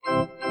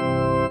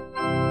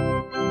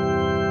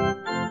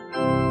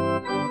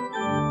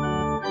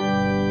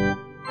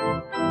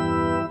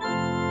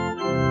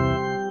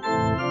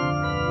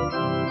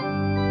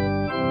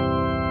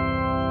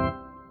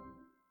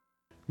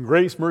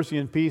Grace, mercy,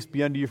 and peace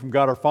be unto you from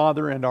God our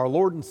Father and our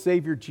Lord and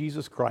Savior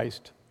Jesus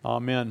Christ.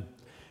 Amen.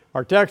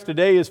 Our text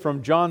today is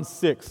from John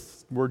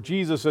 6, where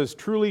Jesus says,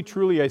 "Truly,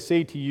 truly, I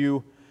say to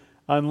you,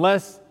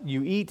 unless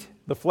you eat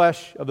the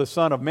flesh of the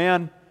Son of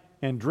Man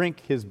and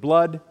drink his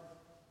blood,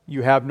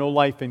 you have no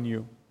life in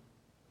you.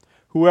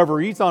 Whoever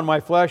eats on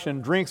my flesh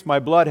and drinks my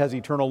blood has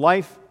eternal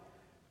life,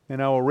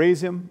 and I will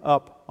raise him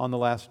up on the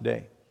last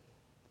day."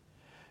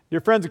 Dear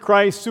friends of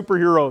Christ,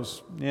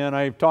 superheroes, and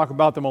I talk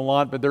about them a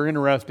lot, but they're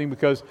interesting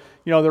because,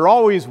 they're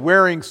always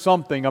wearing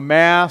something, a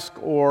mask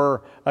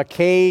or a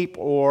cape,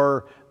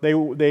 or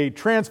they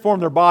transform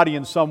their body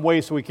in some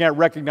way so we can't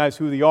recognize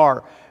who they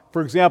are.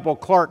 For example,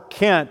 Clark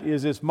Kent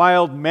is this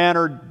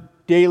mild-mannered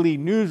daily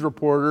news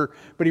reporter,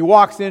 but he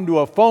walks into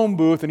a phone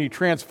booth and he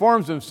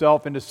transforms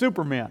himself into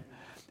Superman.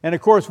 And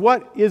of course,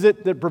 what is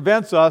it that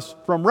prevents us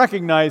from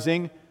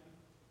recognizing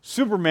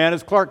Superman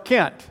as Clark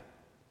Kent?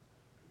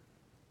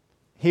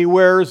 He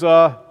wears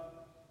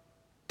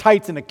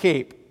tights and a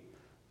cape.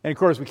 And of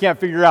course, we can't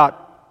figure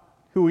out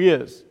who he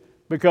is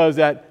because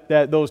that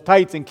those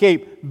tights and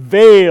cape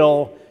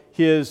veil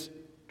his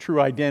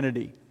true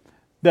identity.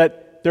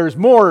 That there's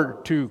more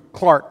to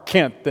Clark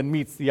Kent than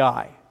meets the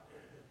eye.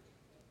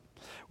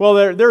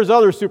 Well, there's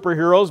other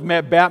superheroes,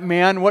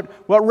 Batman.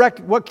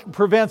 What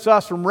prevents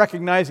us from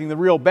recognizing the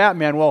real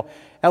Batman? Well,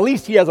 at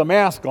least he has a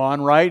mask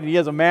on, right? He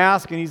has a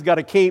mask and he's got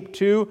a cape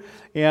too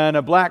and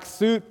a black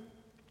suit.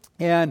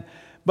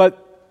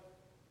 But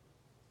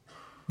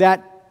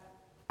that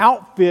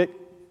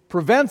outfit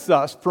prevents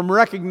us from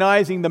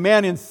recognizing the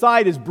man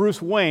inside as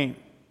Bruce Wayne.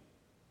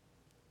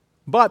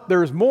 But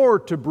there's more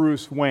to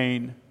Bruce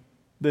Wayne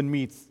than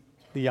meets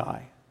the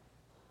eye.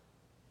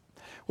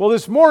 Well,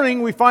 this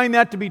morning we find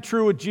that to be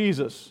true with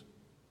Jesus.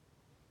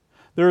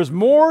 There's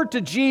more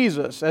to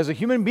Jesus as a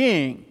human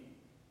being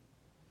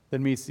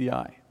than meets the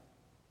eye.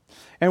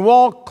 And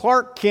while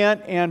Clark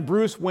Kent and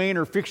Bruce Wayne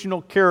are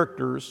fictional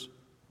characters,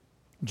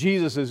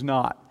 Jesus is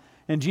not.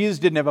 And Jesus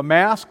didn't have a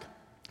mask.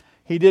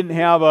 He didn't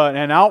have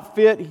an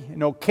outfit,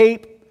 no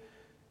cape.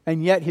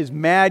 And yet his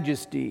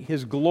majesty,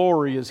 his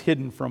glory is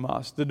hidden from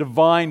us. The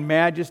divine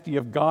majesty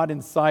of God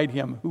inside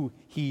him, who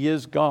he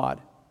is God.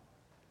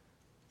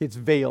 It's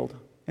veiled.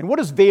 And what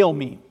does veil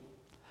mean?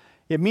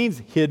 It means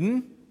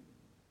hidden.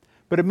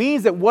 But it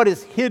means that what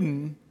is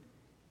hidden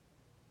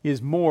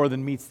is more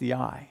than meets the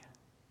eye.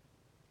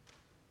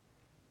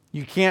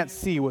 You can't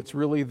see what's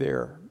really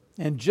there.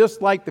 And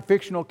just like the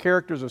fictional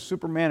characters of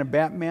Superman and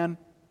Batman,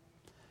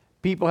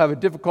 people have a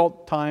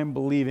difficult time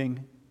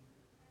believing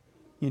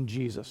in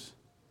Jesus.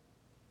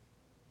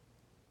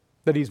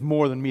 That he's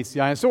more than meets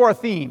the eye. And so our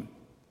theme,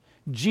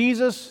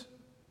 Jesus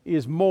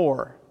is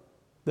more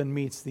than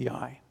meets the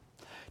eye.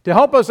 To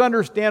help us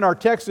understand our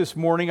text this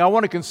morning, I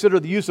want to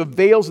consider the use of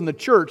veils in the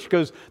church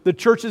because the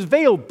church has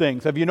veiled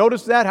things. Have you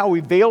noticed that? How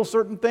we veil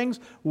certain things?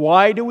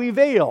 Why do we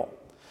veil?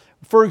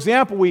 For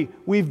example,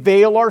 we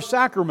veil our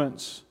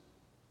sacraments.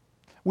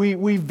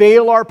 We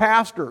veil our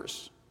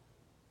pastors.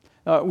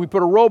 We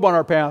put a robe on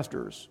our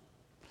pastors.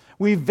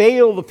 We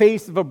veil the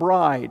face of a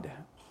bride.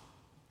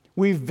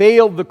 We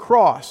veil the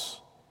cross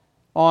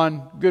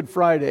on Good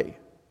Friday.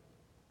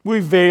 We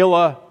veil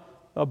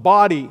a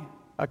body,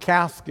 a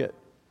casket.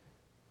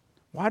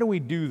 Why do we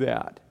do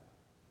that?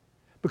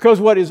 Because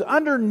what is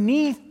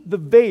underneath the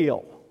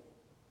veil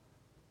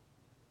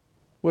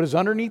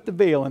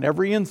in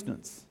every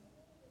instance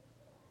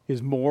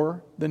is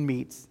more than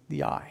meets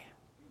the eye.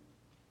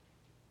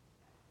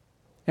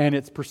 And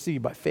it's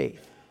perceived by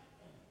faith.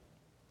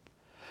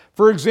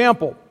 For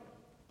example,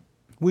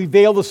 we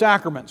veil the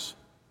sacraments.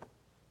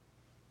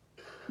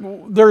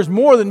 There's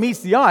more than meets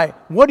the eye.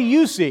 What do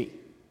you see?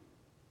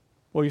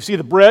 Well, you see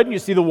the bread and you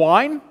see the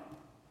wine.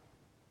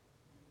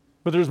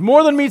 But there's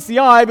more than meets the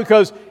eye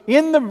because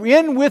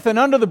in, with, and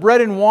under the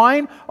bread and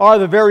wine are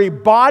the very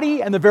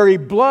body and the very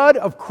blood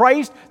of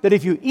Christ, that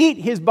if you eat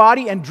his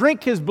body and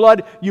drink his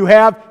blood, you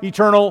have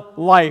eternal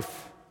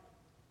life.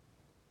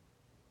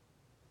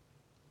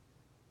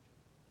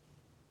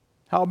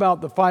 How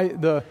about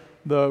the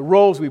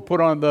robes we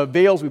put on, the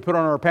veils we put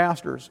on our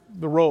pastors,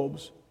 the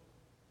robes?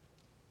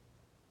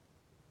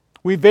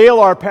 We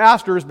veil our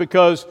pastors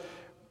because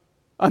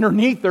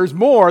underneath there's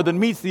more than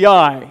meets the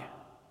eye.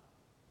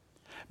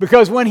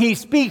 Because when he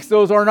speaks,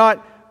 those are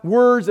not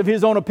words of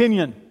his own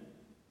opinion.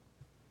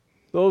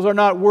 Those are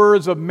not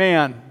words of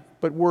man,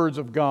 but words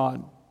of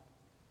God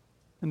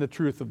and the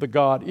truth of the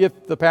God,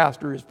 if the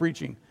pastor is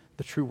preaching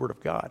the true word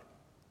of God.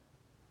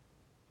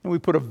 And we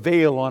put a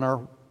veil on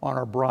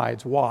our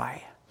brides.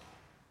 Why?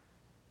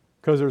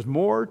 Because there's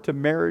more to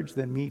marriage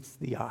than meets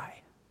the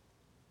eye.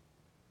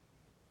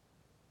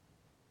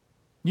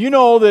 You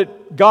know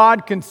that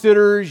God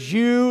considers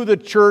you, the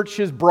church,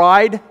 his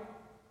bride?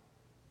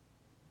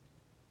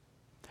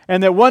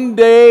 And that one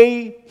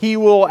day he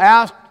will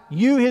ask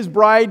you, his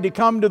bride, to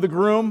come to the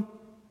groom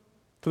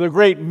for the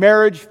great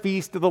marriage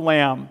feast of the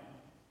Lamb.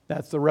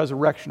 That's the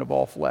resurrection of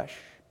all flesh,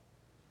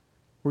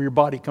 where your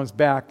body comes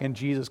back and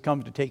Jesus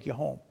comes to take you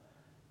home,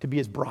 to be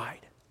his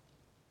bride.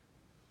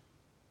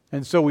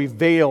 And so we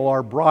veil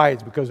our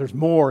brides because there's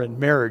more in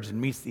marriage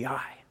than meets the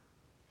eye.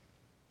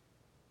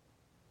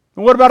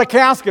 And what about a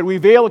casket? We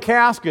veil a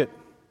casket.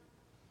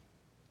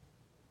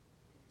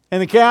 In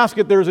the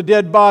casket, there's a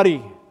dead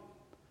body.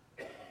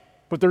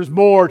 But there's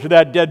more to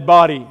that dead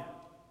body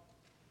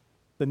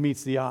than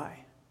meets the eye.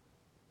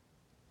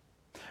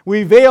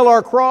 We veil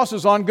our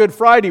crosses on Good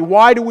Friday.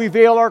 Why do we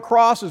veil our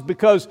crosses?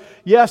 Because,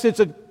 yes, it's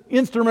an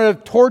instrument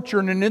of torture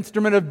and an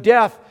instrument of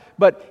death.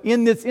 But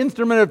in this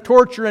instrument of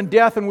torture and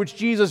death in which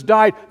Jesus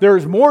died, there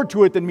is more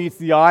to it than meets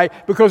the eye,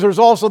 because there's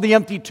also the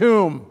empty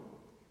tomb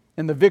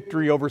and the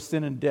victory over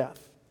sin and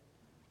death.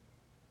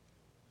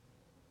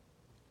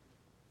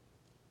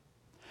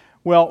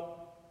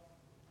 Well,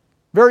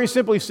 very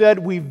simply said,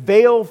 we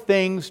veil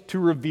things to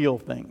reveal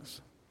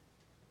things.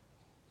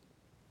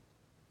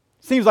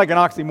 Seems like an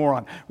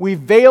oxymoron. We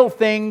veil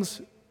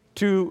things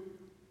to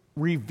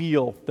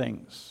reveal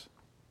things.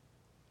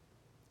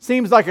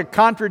 Seems like a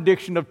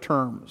contradiction of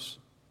terms,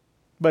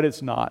 but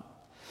it's not.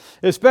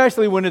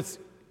 Especially when it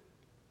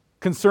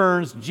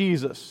concerns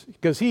Jesus,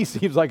 because he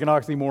seems like an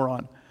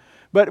oxymoron.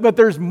 But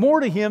there's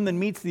more to him than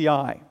meets the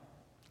eye.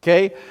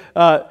 Okay?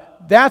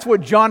 That's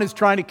what John is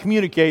trying to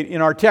communicate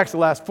in our text. The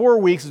last 4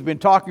 weeks has been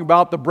talking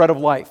about the bread of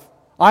life.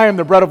 I am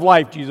the bread of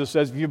life, Jesus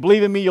says. If you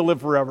believe in me, you'll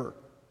live forever.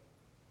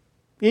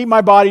 Eat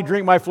my body,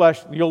 drink my flesh,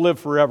 you'll live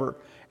forever.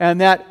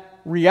 And that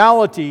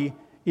reality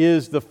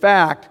is the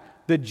fact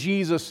that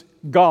Jesus,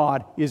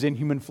 God, is in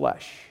human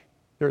flesh.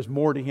 There's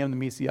more to him than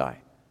meets the eye.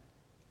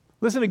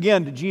 Listen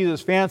again to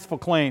Jesus' fanciful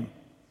claim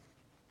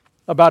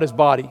about his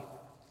body.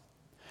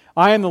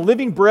 I am the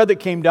living bread that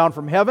came down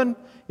from heaven.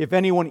 If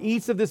anyone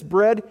eats of this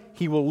bread,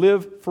 he will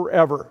live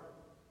forever.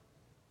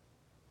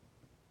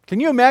 Can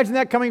you imagine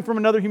that coming from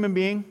another human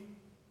being?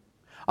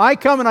 I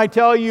come and I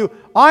tell you,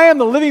 I am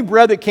the living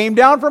bread that came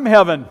down from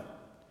heaven.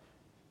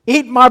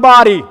 Eat my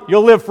body,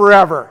 you'll live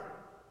forever.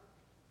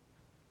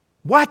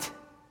 What?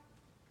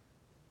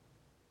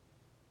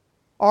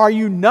 Are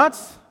you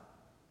nuts?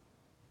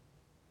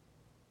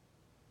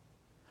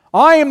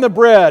 I am the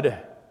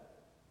bread,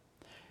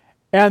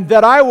 and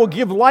that I will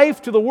give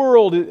life to the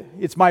world.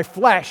 It's my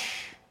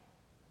flesh.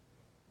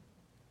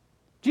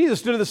 Jesus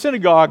stood at the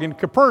synagogue in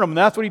Capernaum, and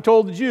that's what he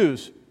told the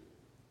Jews.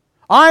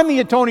 I'm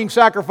the atoning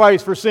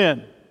sacrifice for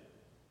sin.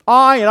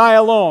 I and I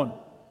alone.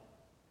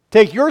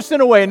 Take your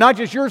sin away, and not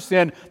just your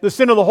sin, the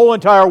sin of the whole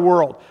entire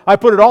world. I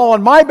put it all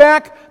on my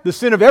back, the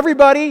sin of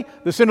everybody,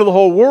 the sin of the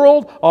whole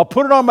world. I'll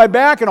put it on my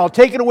back, and I'll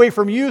take it away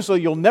from you so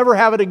you'll never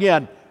have it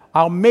again.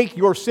 I'll make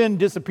your sin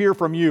disappear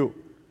from you.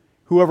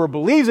 Whoever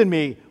believes in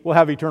me will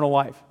have eternal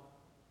life.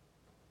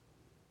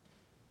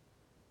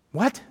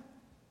 What?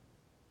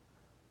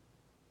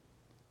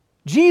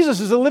 Jesus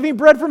is the living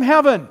bread from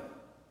heaven.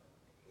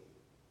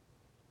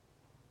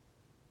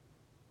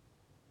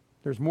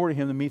 There's more to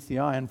him than meets the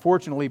eye.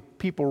 Unfortunately,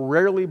 people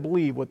rarely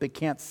believe what they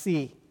can't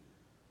see.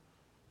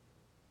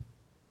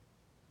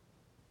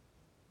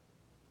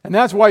 And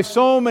that's why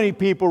so many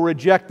people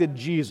rejected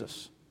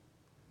Jesus.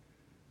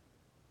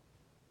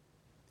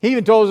 He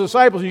even told his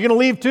disciples, "Are you going to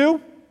leave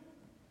too?"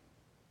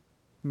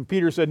 And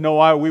Peter said,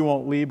 "No, we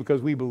won't leave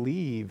because we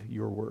believe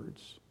your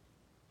words."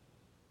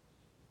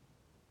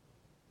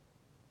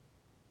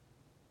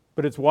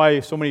 But it's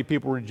why so many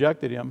people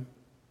rejected him.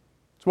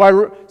 It's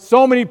why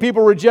so many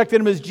people rejected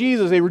him as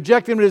Jesus. They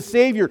rejected him as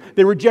Savior.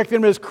 They rejected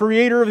him as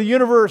Creator of the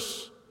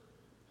universe.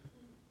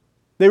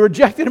 They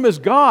rejected him as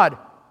God.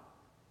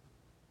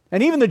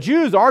 And even the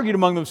Jews argued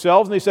among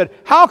themselves, and they said,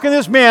 "How can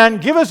this man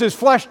give us his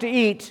flesh to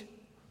eat?"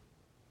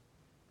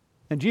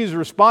 And Jesus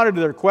responded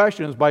to their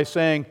questions by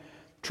saying,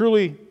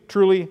 "Truly,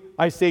 truly,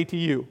 I say to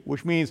you,"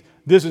 which means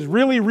this is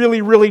really,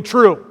 really, really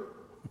true,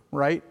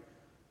 right?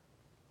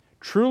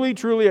 "Truly,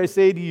 truly, I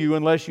say to you,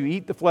 unless you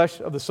eat the flesh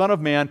of the Son of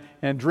Man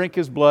and drink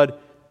his blood,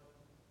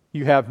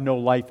 you have no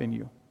life in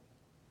you."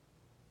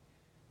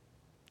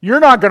 You're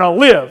not going to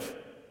live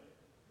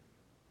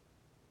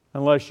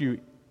unless you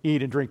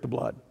eat and drink the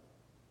blood.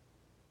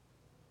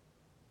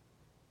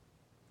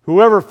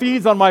 "Whoever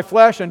feeds on my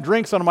flesh and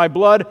drinks on my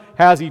blood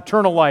has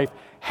eternal life,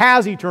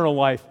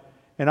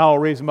 and I will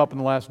raise him up in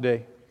the last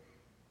day."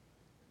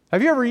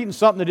 Have you ever eaten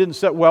something that didn't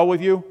sit well with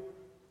you,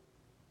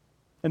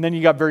 and then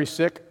you got very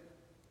sick?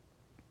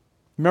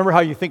 Remember how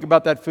you think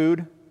about that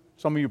food?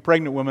 Some of you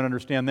pregnant women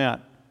understand that,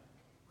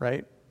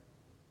 right?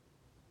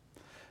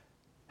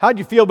 How did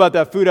you feel about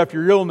that food after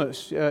your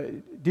illness?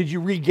 Did you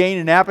regain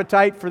an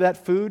appetite for that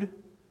food?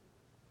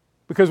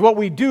 Because what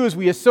we do is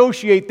we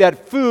associate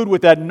that food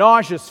with that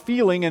nauseous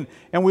feeling, and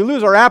we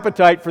lose our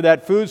appetite for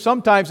that food.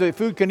 Sometimes that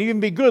food can even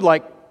be good,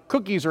 like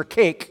cookies or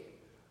cake,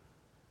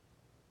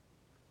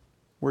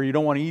 where you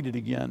don't want to eat it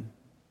again.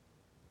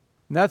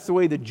 And that's the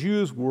way the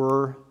Jews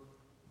were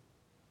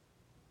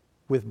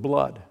with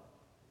blood.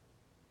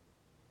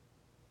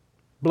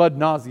 Blood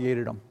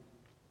nauseated them.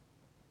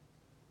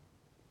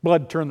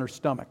 Blood turned their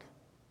stomach.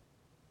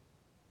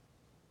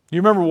 You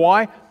remember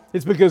why?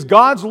 It's because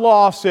God's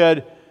law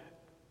said,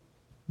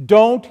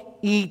 don't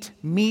eat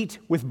meat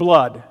with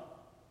blood.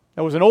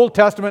 That was an Old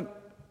Testament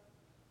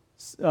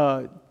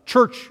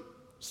church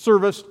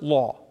service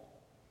law.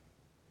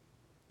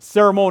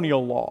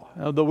 ceremonial law.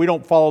 Although we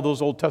don't follow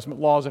those Old Testament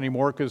laws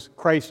anymore because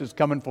Christ has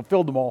come and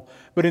fulfilled them all.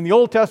 But in the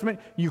Old Testament,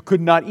 you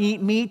could not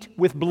eat meat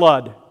with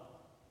blood.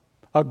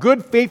 A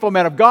good, faithful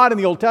man of God in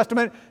the Old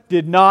Testament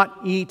did not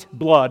eat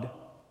blood.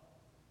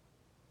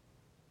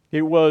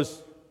 It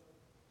was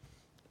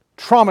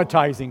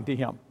traumatizing to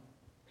him.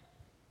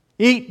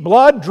 Eat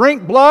blood,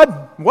 drink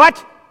blood,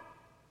 what?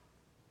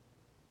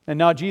 And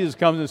now Jesus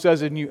comes and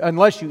says,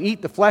 unless you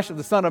eat the flesh of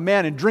the Son of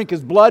Man and drink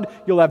His blood,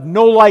 you'll have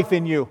no life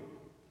in you.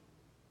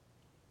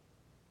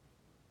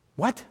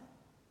 What?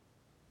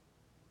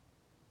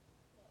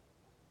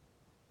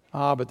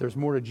 But there's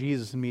more to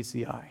Jesus than meets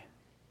the eye.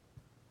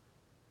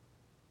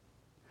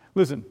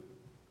 Listen,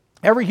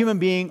 every human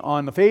being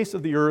on the face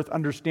of the earth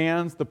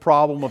understands the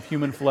problem of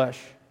human flesh.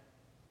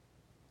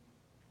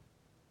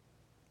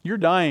 You're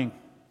dying.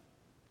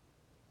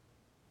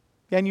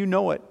 And you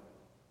know it.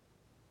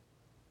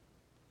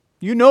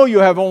 You know you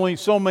have only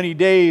so many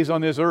days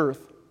on this earth.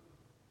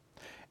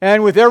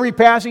 And with every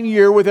passing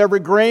year, with every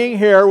graying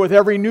hair, with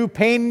every new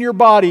pain in your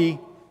body,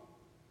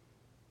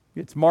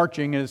 it's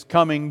marching and it's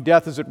coming.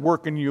 Death is at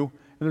work in you. And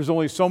there's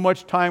only so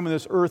much time on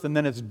this earth and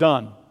then it's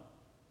done.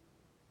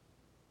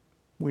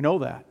 We know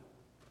that.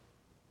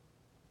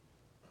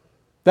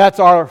 That's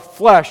our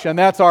flesh and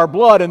that's our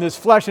blood. And this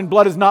flesh and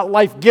blood is not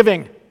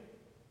life-giving.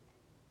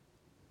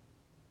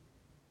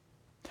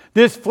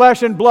 This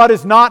flesh and blood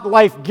is not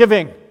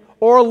life-giving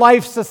or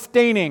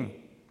life-sustaining.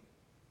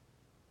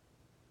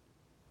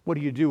 What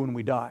do you do when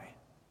we die?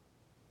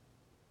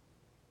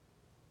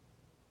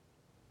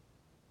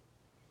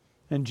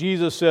 And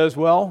Jesus says,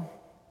 well,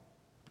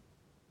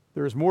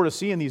 there's more to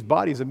see in these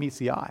bodies than meets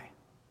the eye.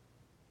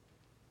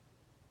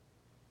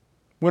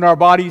 When our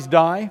bodies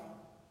die,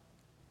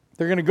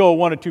 they're going to go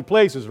one of two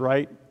places,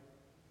 right?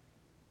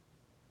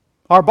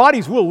 Our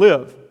bodies will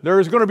live. There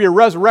is going to be a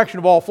resurrection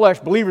of all flesh,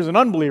 believers and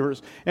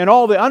unbelievers. And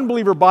all the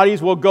unbeliever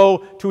bodies will go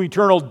to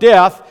eternal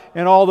death,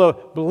 and all the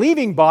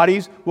believing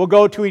bodies will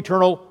go to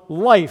eternal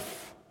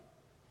life.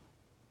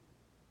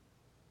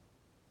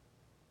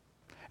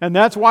 And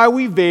that's why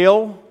we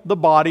veil the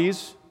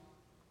bodies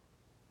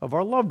of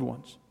our loved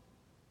ones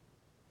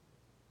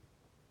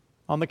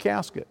on the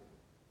casket.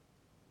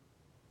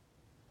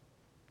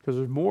 Because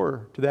there's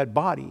more to that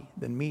body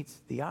than meets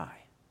the eye.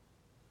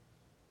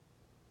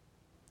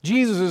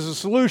 Jesus is the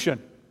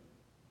solution.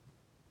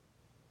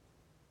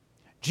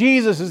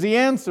 Jesus is the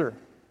answer.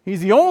 He's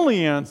the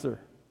only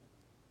answer.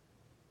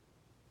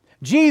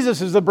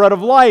 Jesus is the bread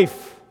of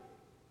life.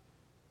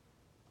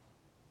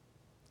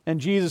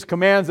 And Jesus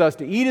commands us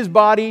to eat His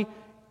body.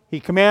 He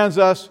commands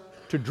us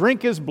to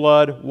drink His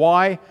blood.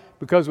 Why?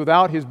 Because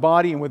without His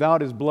body and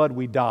without His blood,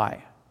 we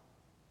die.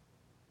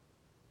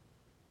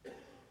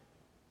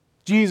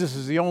 Jesus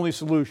is the only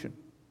solution.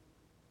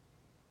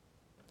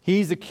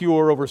 He's the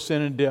cure over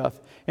sin and death.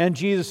 And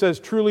Jesus says,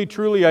 truly,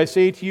 truly, I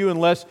say to you,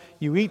 unless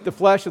you eat the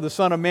flesh of the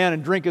Son of Man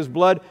and drink His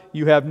blood,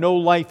 you have no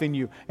life in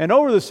you. And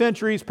over the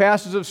centuries,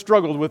 pastors have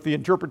struggled with the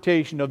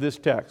interpretation of this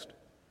text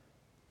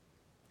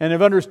and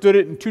have understood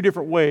it in two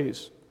different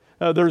ways.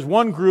 There's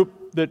one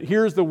group that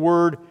hears the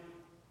word,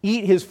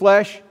 eat His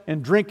flesh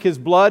and drink His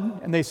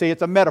blood, and they say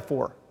it's a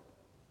metaphor.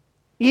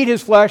 Eat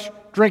His flesh,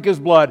 drink His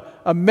blood,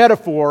 a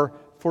metaphor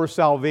for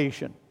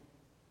salvation.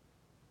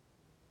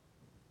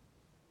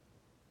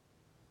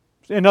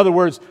 In other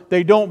words,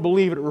 they don't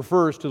believe it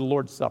refers to the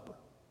Lord's Supper.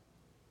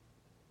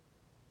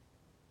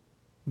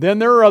 Then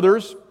there are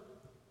others,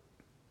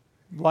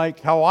 like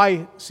how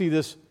I see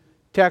this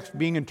text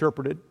being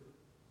interpreted,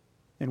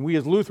 and we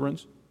as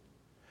Lutherans,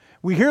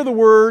 we hear the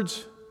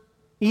words,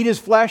 eat His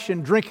flesh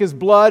and drink His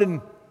blood,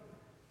 and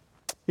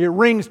it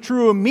rings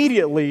true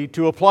immediately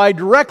to apply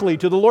directly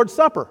to the Lord's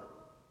Supper.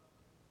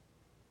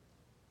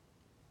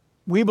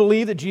 We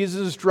believe that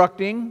Jesus is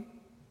instructing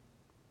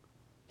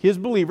His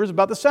believers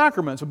about the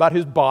sacraments, about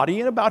His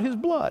body and about His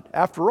blood.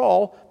 After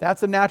all,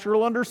 that's a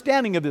natural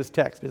understanding of this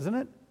text, isn't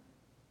it?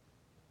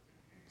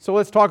 So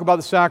let's talk about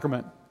the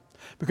sacrament.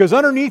 Because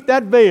underneath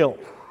that veil,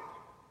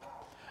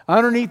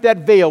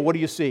 what do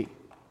you see?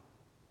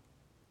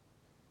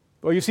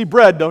 Well, you see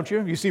bread, don't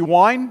you? You see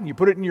wine, you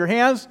put it in your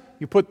hands,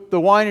 you put the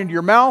wine into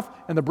your mouth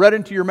and the bread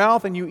into your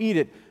mouth and you eat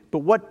it. But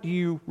what do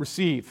you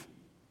receive?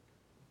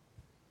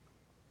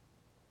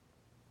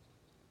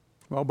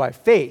 Well, by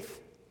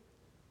faith.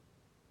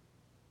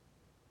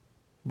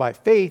 By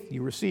faith,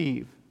 you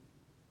receive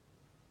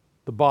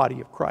the body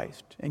of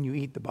Christ, and you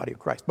eat the body of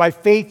Christ. By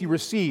faith, you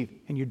receive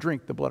and you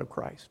drink the blood of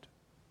Christ.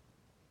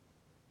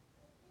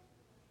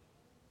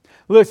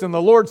 Listen,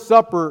 the Lord's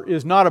Supper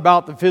is not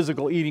about the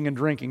physical eating and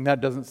drinking.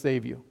 That doesn't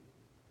save you.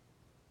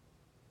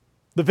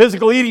 The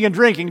physical eating and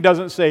drinking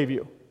doesn't save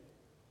you.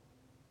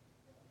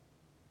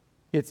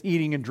 It's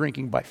eating and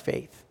drinking by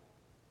faith.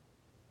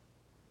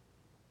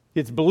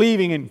 It's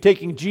believing and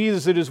taking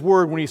Jesus at His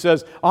word when He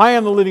says, I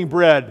am the living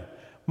bread.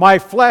 My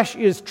flesh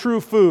is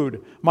true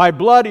food. My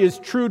blood is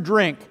true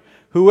drink.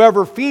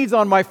 Whoever feeds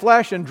on my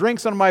flesh and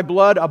drinks on my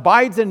blood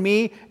abides in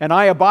me, and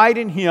I abide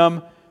in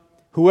him.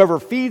 Whoever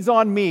feeds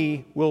on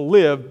me will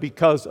live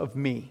because of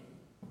me.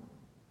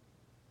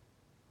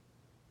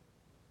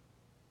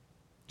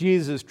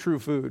 Jesus is true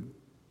food.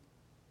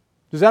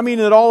 Does that mean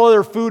that all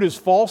other food is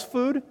false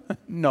food?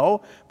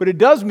 No, but it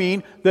does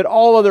mean that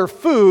all other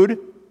food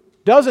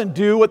doesn't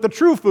do what the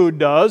true food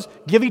does,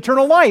 give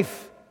eternal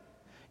life.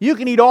 You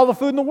can eat all the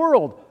food in the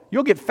world.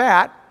 You'll get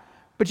fat,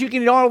 but you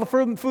can eat all the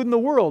food in the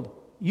world.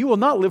 You will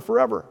not live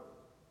forever.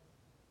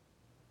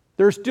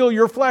 There's still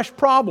your flesh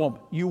problem.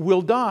 You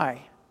will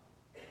die.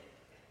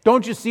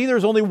 Don't you see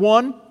there's only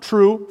one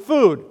true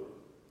food?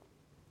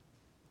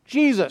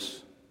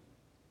 Jesus.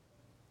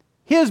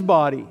 His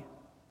body.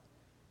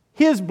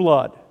 His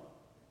blood.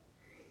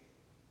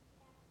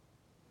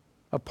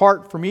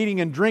 Apart from eating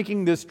and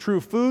drinking this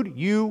true food,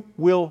 you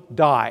will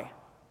die.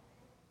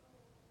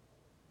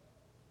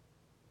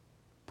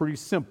 Pretty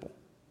simple.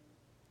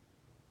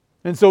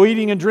 And so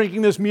eating and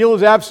drinking this meal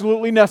is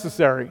absolutely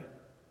necessary.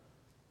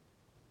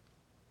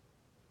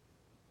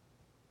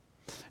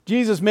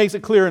 Jesus makes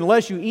it clear,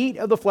 unless you eat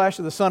of the flesh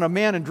of the Son of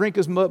Man and drink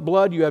His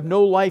blood, you have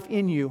no life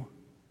in you.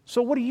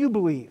 So what do you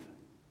believe?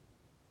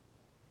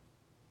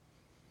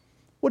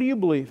 What do you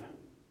believe?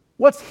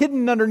 What's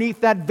hidden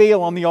underneath that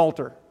veil on the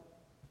altar?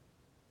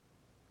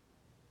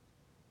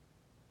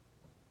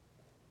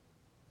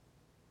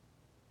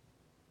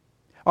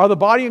 Are the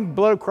body and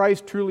blood of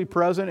Christ truly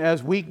present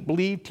as we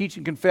believe, teach,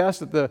 and confess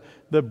that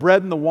the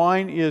bread and the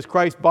wine is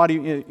Christ's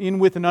body, in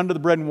with and under the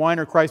bread and wine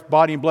are Christ's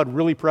body and blood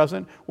really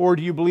present? Or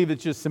do you believe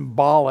it's just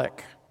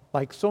symbolic,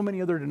 like so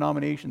many other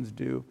denominations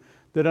do,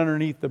 that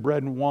underneath the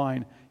bread and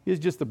wine is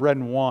just the bread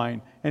and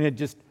wine, and it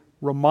just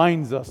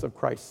reminds us of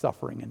Christ's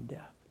suffering and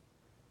death?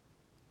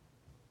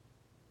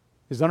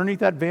 Is underneath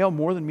that veil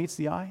more than meets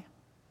the eye?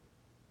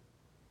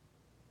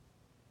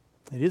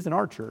 It is in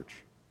our church.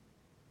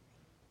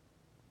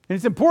 And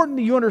it's important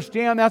that you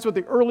understand that's what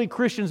the early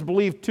Christians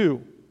believed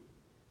too.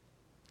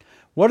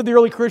 What did the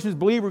early Christians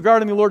believe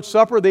regarding the Lord's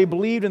Supper? They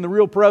believed in the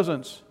real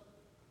presence.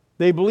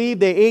 They believed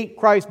they ate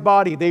Christ's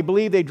body. They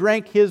believed they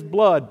drank His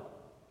blood.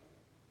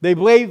 They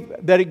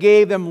believed that it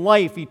gave them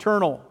life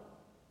eternal.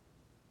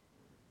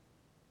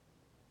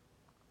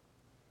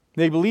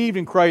 They believed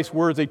in Christ's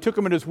words. They took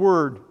Him at His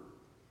word.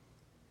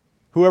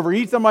 Whoever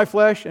eats of my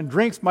flesh and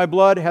drinks my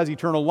blood has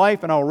eternal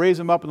life, and I will raise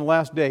him up in the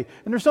last day.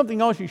 And there's something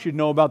else you should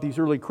know about these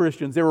early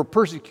Christians. They were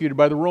persecuted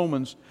by the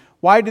Romans.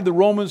 Why did the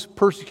Romans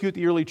persecute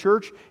the early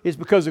church? It's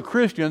because the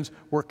Christians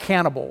were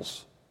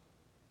cannibals.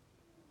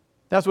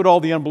 That's what all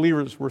the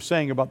unbelievers were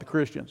saying about the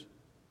Christians.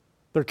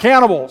 They're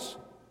cannibals.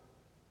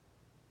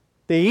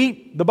 They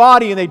eat the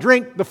body and they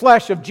drink the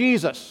flesh of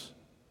Jesus.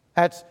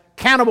 That's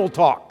cannibal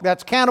talk.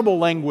 That's cannibal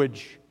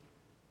language.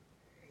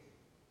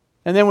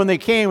 And then when they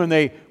came and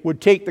they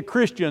would take the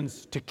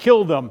Christians to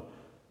kill them,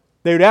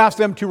 they would ask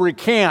them to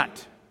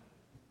recant.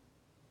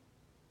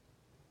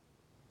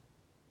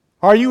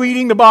 Are you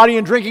eating the body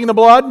and drinking the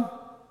blood?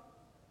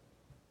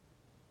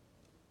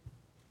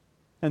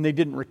 And they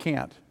didn't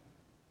recant.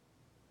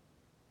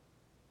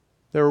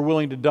 They were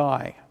willing to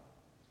die.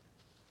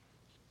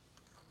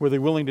 Were they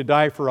willing to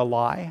die for a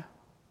lie?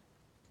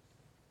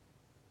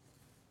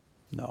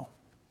 No.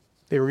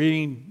 They were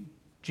eating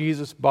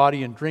Jesus'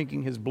 body and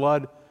drinking His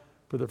blood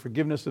for the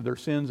forgiveness of their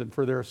sins and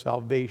for their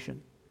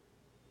salvation.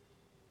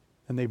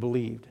 And they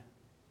believed.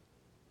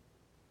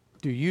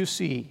 Do you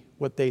see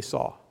what they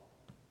saw?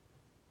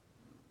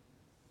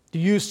 Do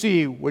you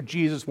see what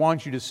Jesus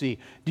wants you to see?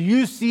 Do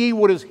you see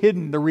what is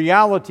hidden, the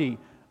reality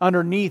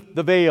underneath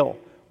the veil,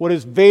 what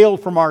is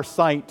veiled from our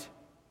sight?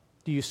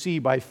 Do you see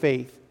by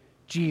faith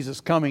Jesus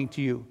coming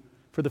to you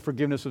for the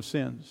forgiveness of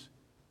sins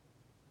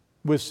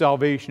with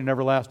salvation and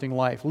everlasting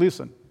life?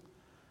 Listen.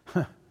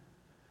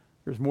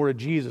 There's more to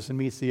Jesus than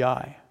meets the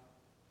eye.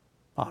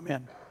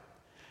 Amen.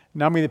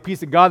 Now may the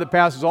peace of God that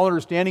passes all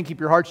understanding keep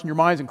your hearts and your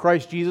minds in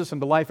Christ Jesus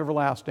unto life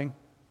everlasting.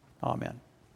 Amen.